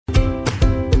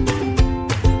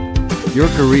your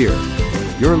career,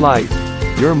 your life,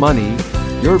 your money,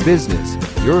 your business,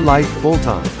 your life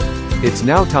full-time. It's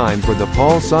now time for the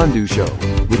Paul Sandhu Show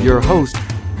with your host,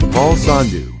 Paul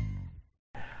Sandhu.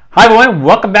 Hi everyone,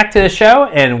 welcome back to the show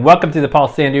and welcome to the Paul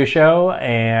Sandhu Show,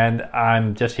 and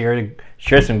I'm just here to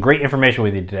share some great information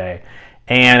with you today.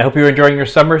 And I hope you're enjoying your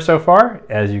summer so far.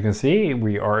 As you can see,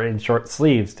 we are in short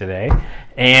sleeves today.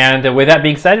 And with that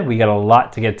being said, we got a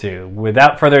lot to get to.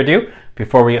 Without further ado,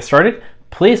 before we get started,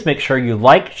 please make sure you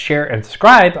like, share, and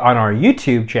subscribe on our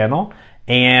YouTube channel.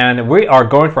 And we are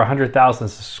going for 100,000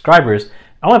 subscribers.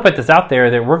 I want to put this out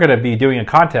there that we're going to be doing a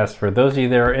contest for those of you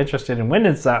that are interested in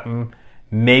winning something.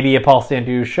 Maybe a Paul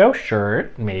Sandhu Show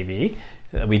shirt, maybe.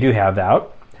 We do have that.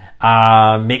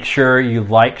 Make sure you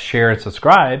like, share, and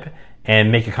subscribe,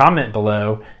 and make a comment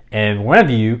below, and one of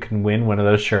you can win one of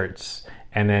those shirts.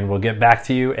 And then we'll get back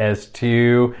to you as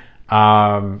to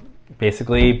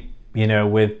basically,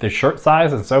 with the shirt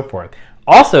size and so forth.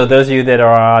 Also, those of you that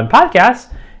are on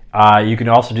podcasts, you can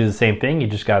also do the same thing. You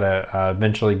just got to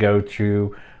eventually go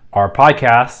to our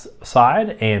podcast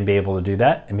side and be able to do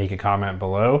that and make a comment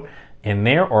below in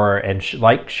there,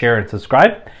 like, share, and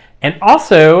subscribe. And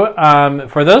also,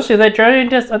 for those of you that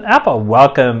joined us on Apple,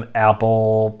 welcome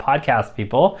Apple Podcast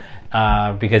people,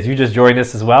 because you just joined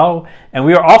us as well. And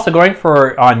we are also going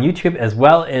for, on YouTube as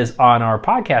well as on our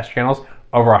podcast channels,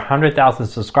 over 100,000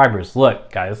 subscribers.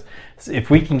 Look, guys,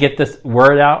 if we can get this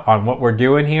word out on what we're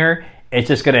doing here, it's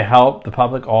just going to help the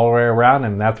public all the way around,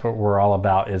 and that's what we're all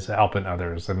about, is helping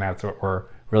others, and that's what we're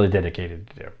really dedicated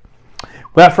to do.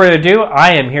 Without further ado,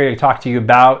 I am here to talk to you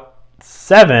about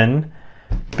 7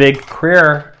 big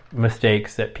career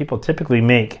mistakes that people typically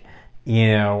make,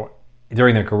 during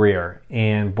their career.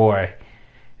 And boy,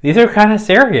 these are kind of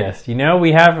serious. We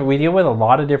deal with a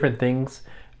lot of different things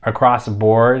across the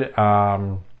board.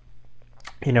 When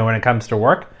it comes to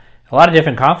work, a lot of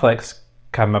different conflicts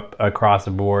come up across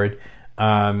the board.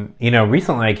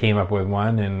 Recently I came up with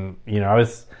one, and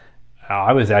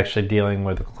I was actually dealing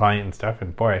with a client and stuff,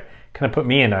 and boy, kind of put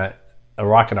me in a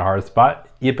rock and a hard spot.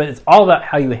 But it's all about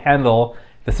how you handle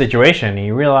the situation, and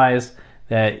you realize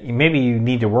that maybe you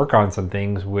need to work on some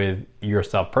things with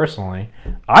yourself personally.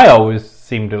 I always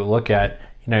seem to look at,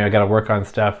 I got to work on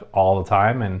stuff all the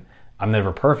time, and I'm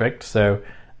never perfect. So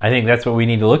I think that's what we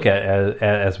need to look at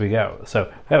as we go.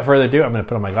 So without further ado, I'm going to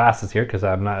put on my glasses here because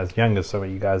I'm not as young as some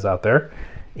of you guys out there.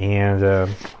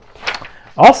 And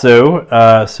also,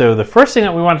 so the first thing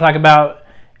that we want to talk about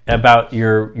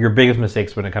your biggest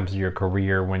mistakes when it comes to your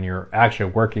career, when you're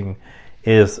actually working,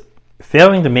 is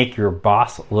failing to make your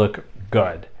boss look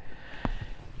good.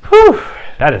 Whew,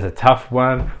 that is a tough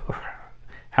one.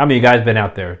 How many of you guys been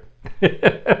out there?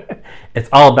 It's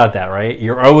all about that, right?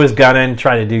 You're always gunning,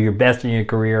 try to do your best in your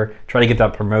career, try to get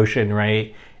that promotion,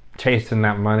 right? Chasing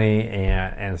that money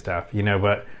and stuff,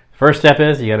 but first step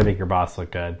is you got to make your boss look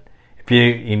good. If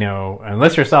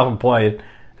unless you're self-employed,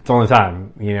 it's the only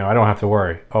time, I don't have to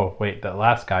worry. Oh, wait, that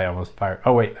last guy almost fired.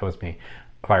 Oh, wait, that was me.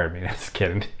 Fired me. Just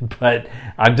kidding. But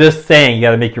I'm just saying you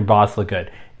got to make your boss look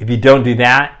good. If you don't do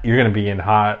that, you're going to be in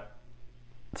hot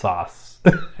sauce.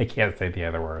 I can't say the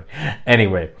other word.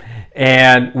 Anyway,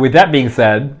 and with that being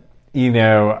said,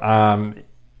 a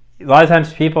lot of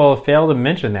times people fail to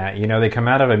mention that. They come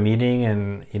out of a meeting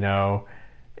and, a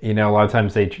lot of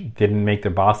times they didn't make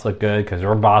their boss look good because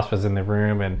their boss was in the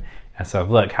room. And so,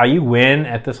 look, how you win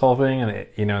at this whole thing, and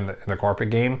in the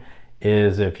corporate game,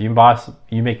 is if you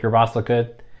make your boss look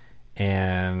good,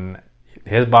 and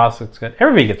his boss looks good.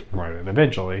 Everybody gets promoted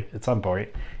eventually at some point,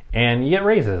 and you get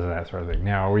raises and that sort of thing.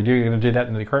 Now, are we going to do that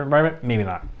in the current environment? Maybe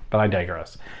not, but I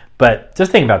digress. But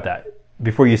just think about that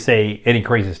before you say any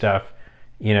crazy stuff,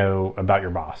 about your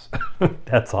boss.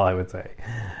 That's all I would say.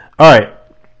 All right.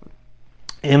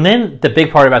 And then the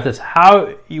big part about this,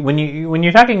 when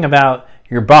you're talking about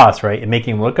your boss, right, and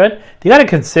making him look good, you got to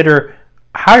consider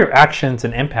how your actions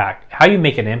and impact, how you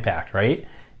make an impact, right?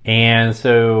 And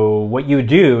so what you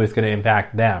do is going to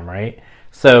impact them, right?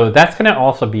 So that's going to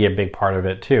also be a big part of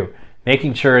it too,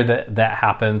 making sure that that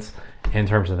happens in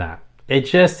terms of that. It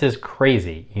just is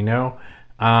crazy, I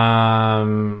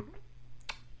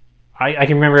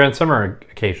can remember on summer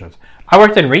occasions. I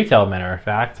worked in retail, matter of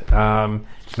fact,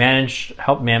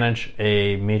 helped manage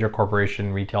a major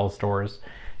corporation retail stores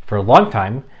for a long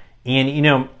time.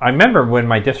 And, I remember when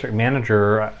my district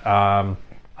manager, I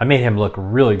made him look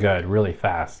really good, really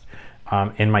fast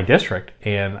in my district.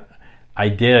 And I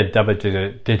did a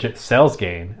double-digit sales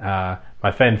gain.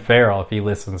 My friend Farrell, if he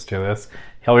listens to this,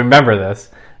 he'll remember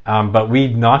this. But we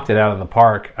knocked it out of the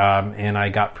park, and I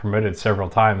got promoted several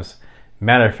times.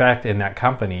 Matter of fact, in that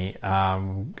company,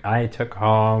 I took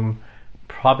home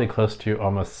probably close to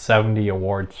almost 70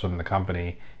 awards from the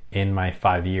company in my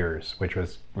 5 years, which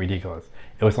was ridiculous.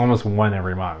 It was almost one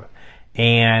every month.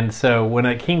 And so when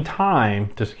it came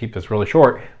time, just to keep this really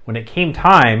short, when it came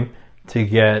time to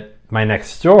get my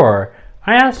next store,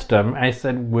 I asked him, I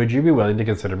said, would you be willing to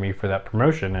consider me for that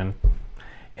promotion?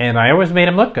 And I always made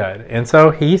him look good. And so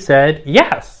he said,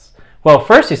 yes. Well,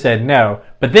 first he said no,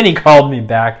 but then he called me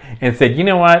back and said, you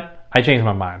know what? I changed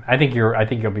my mind. I think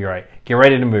you'll be right. Get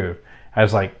ready to move. I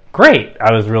was like, great.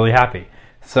 I was really happy.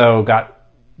 So got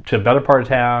to a better part of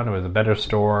town. It was a better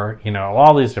store,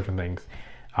 all these different things.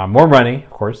 More money, of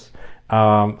course.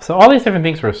 So all these different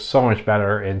things were so much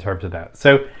better in terms of that.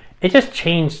 So it just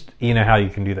changed, how you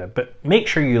can do that. But make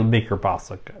sure you make your boss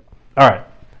look good. All right,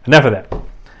 enough of that.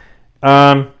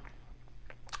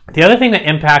 The other thing that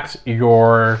impacts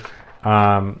your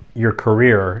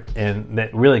career and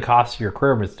that really costs your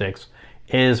career mistakes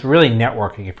is really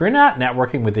networking. If you're not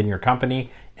networking within your company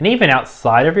and even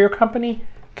outside of your company,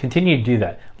 continue to do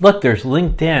that. Look, there's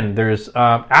LinkedIn, there's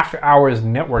after hours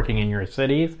networking in your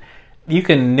cities. You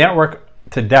can network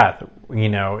to death.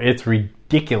 It's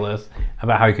ridiculous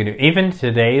about how you can do. Even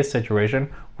today's situation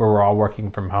where we're all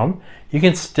working from home, you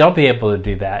can still be able to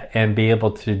do that and be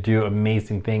able to do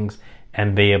amazing things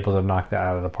and be able to knock that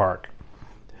out of the park.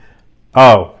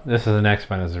 Oh, this is the next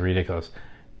one. This is ridiculous.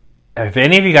 If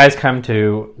any of you guys come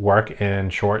to work in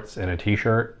shorts and a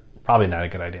t-shirt, probably not a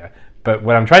good idea. But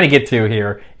what I'm trying to get to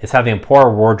here is having a poor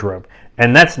wardrobe.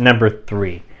 And that's number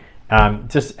 3.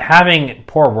 Just having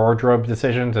poor wardrobe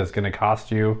decisions is going to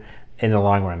cost you in the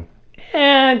long run.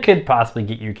 And could possibly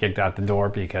get you kicked out the door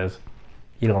because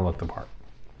you don't look the part.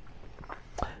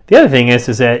 The other thing is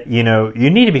that, you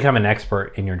need to become an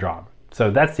expert in your job.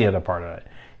 So that's the other part of it.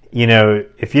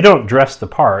 If you don't dress the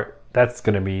part, that's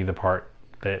going to be the part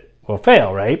that will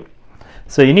fail, right?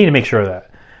 So you need to make sure of that.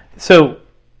 So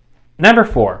number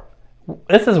 4,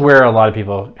 this is where a lot of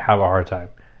people have a hard time.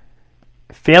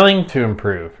 Failing to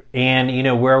improve. And,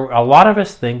 where a lot of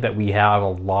us think that we have a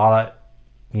lot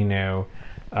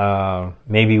of,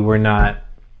 maybe we're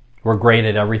great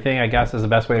at everything, I guess is the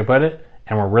best way to put it,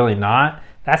 and we're really not.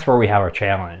 That's where we have our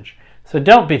challenge. So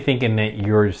don't be thinking that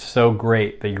you're so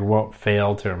great that you won't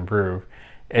fail to improve.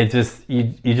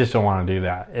 You just don't want to do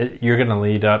that. You're going to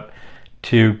lead up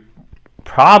to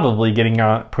probably getting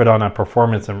put on a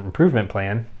performance improvement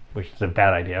plan, which is a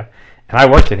bad idea. And I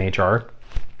worked in HR.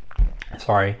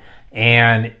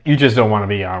 And you just don't want to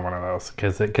be on one of those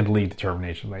because it could lead to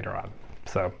termination later on.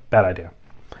 So bad idea.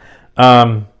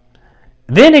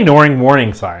 Then ignoring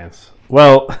warning signs.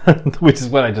 Well, which is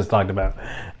what I just talked about.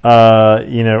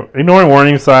 Ignoring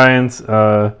warning signs,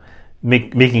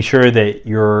 making sure that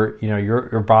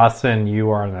your boss and you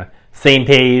are on the same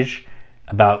page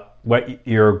about what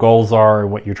your goals are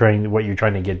and what you're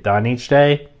trying to get done each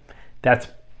day. That's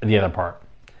the other part.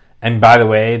 And by the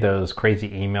way, those crazy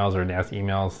emails or nasty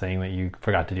emails saying that you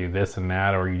forgot to do this and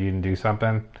that or you didn't do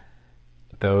something,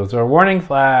 those are warning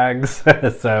flags.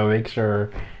 So make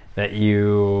sure that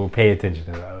you pay attention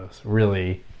to those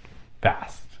really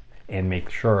fast and make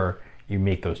sure you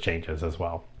make those changes as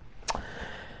well.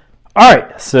 All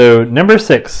right, so number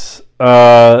 6,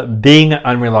 being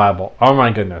unreliable. Oh my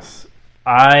goodness.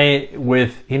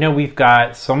 We've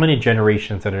got so many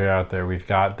generations that are out there. We've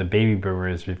got the baby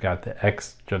boomers, we've got the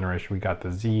X generation, we've got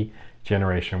the Z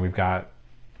generation, we've got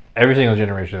every single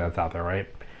generation that's out there, right?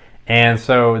 And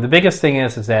so the biggest thing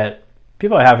is that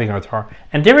people are having a hard,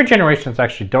 and different generations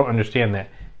actually don't understand that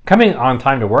coming on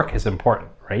time to work is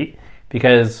important, right?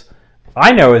 Because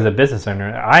I know as a business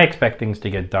owner, I expect things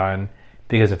to get done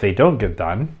because if they don't get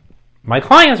done, my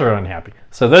clients are unhappy.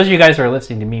 So those of you guys who are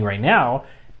listening to me right now,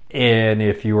 and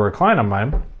if you were a client of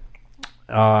mine,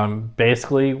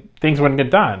 basically things wouldn't get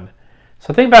done.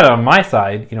 So think about it on my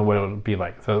side, what it would be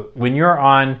like. So when you're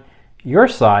on your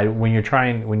side, when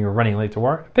you're running late to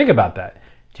work, think about that.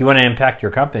 Do you want to impact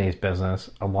your company's business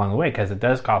along the way? Because it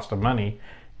does cost them money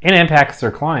and impacts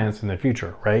their clients in the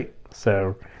future, right?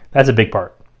 So that's a big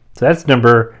part. So that's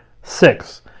number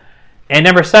 6. And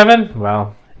number 7,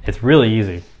 well, it's really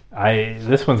easy.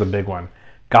 This one's a big one.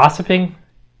 Gossiping.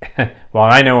 Well,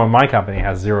 I know my company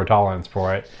has 0 tolerance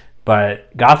for it,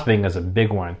 but gossiping is a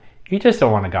big one. You just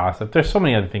don't want to gossip. There's so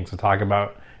many other things to talk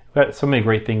about. We've got so many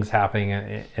great things happening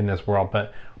in this world,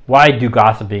 but why do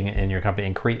gossiping in your company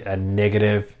and create a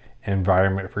negative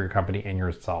environment for your company and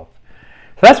yourself?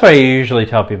 So that's why I usually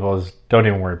tell people is don't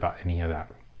even worry about any of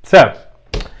that. So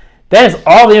that is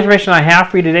all the information I have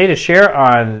for you today to share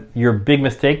on your big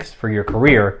mistakes for your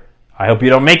career. I hope you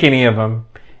don't make any of them.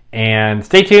 And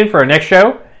stay tuned for our next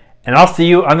show. And I'll see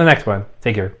you on the next one.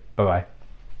 Take care. Bye-bye.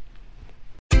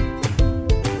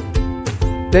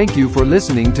 Thank you for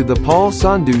listening to The Paul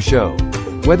Sandhu Show.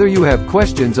 Whether you have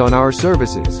questions on our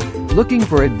services, looking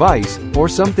for advice, or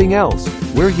something else,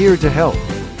 we're here to help.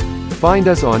 Find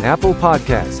us on Apple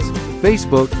Podcasts,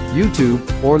 Facebook, YouTube,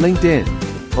 or LinkedIn.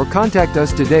 Or contact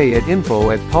us today at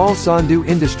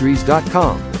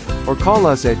info@paulsandhuindustries.com. Or call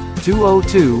us at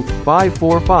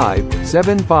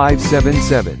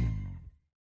 202-545-7577.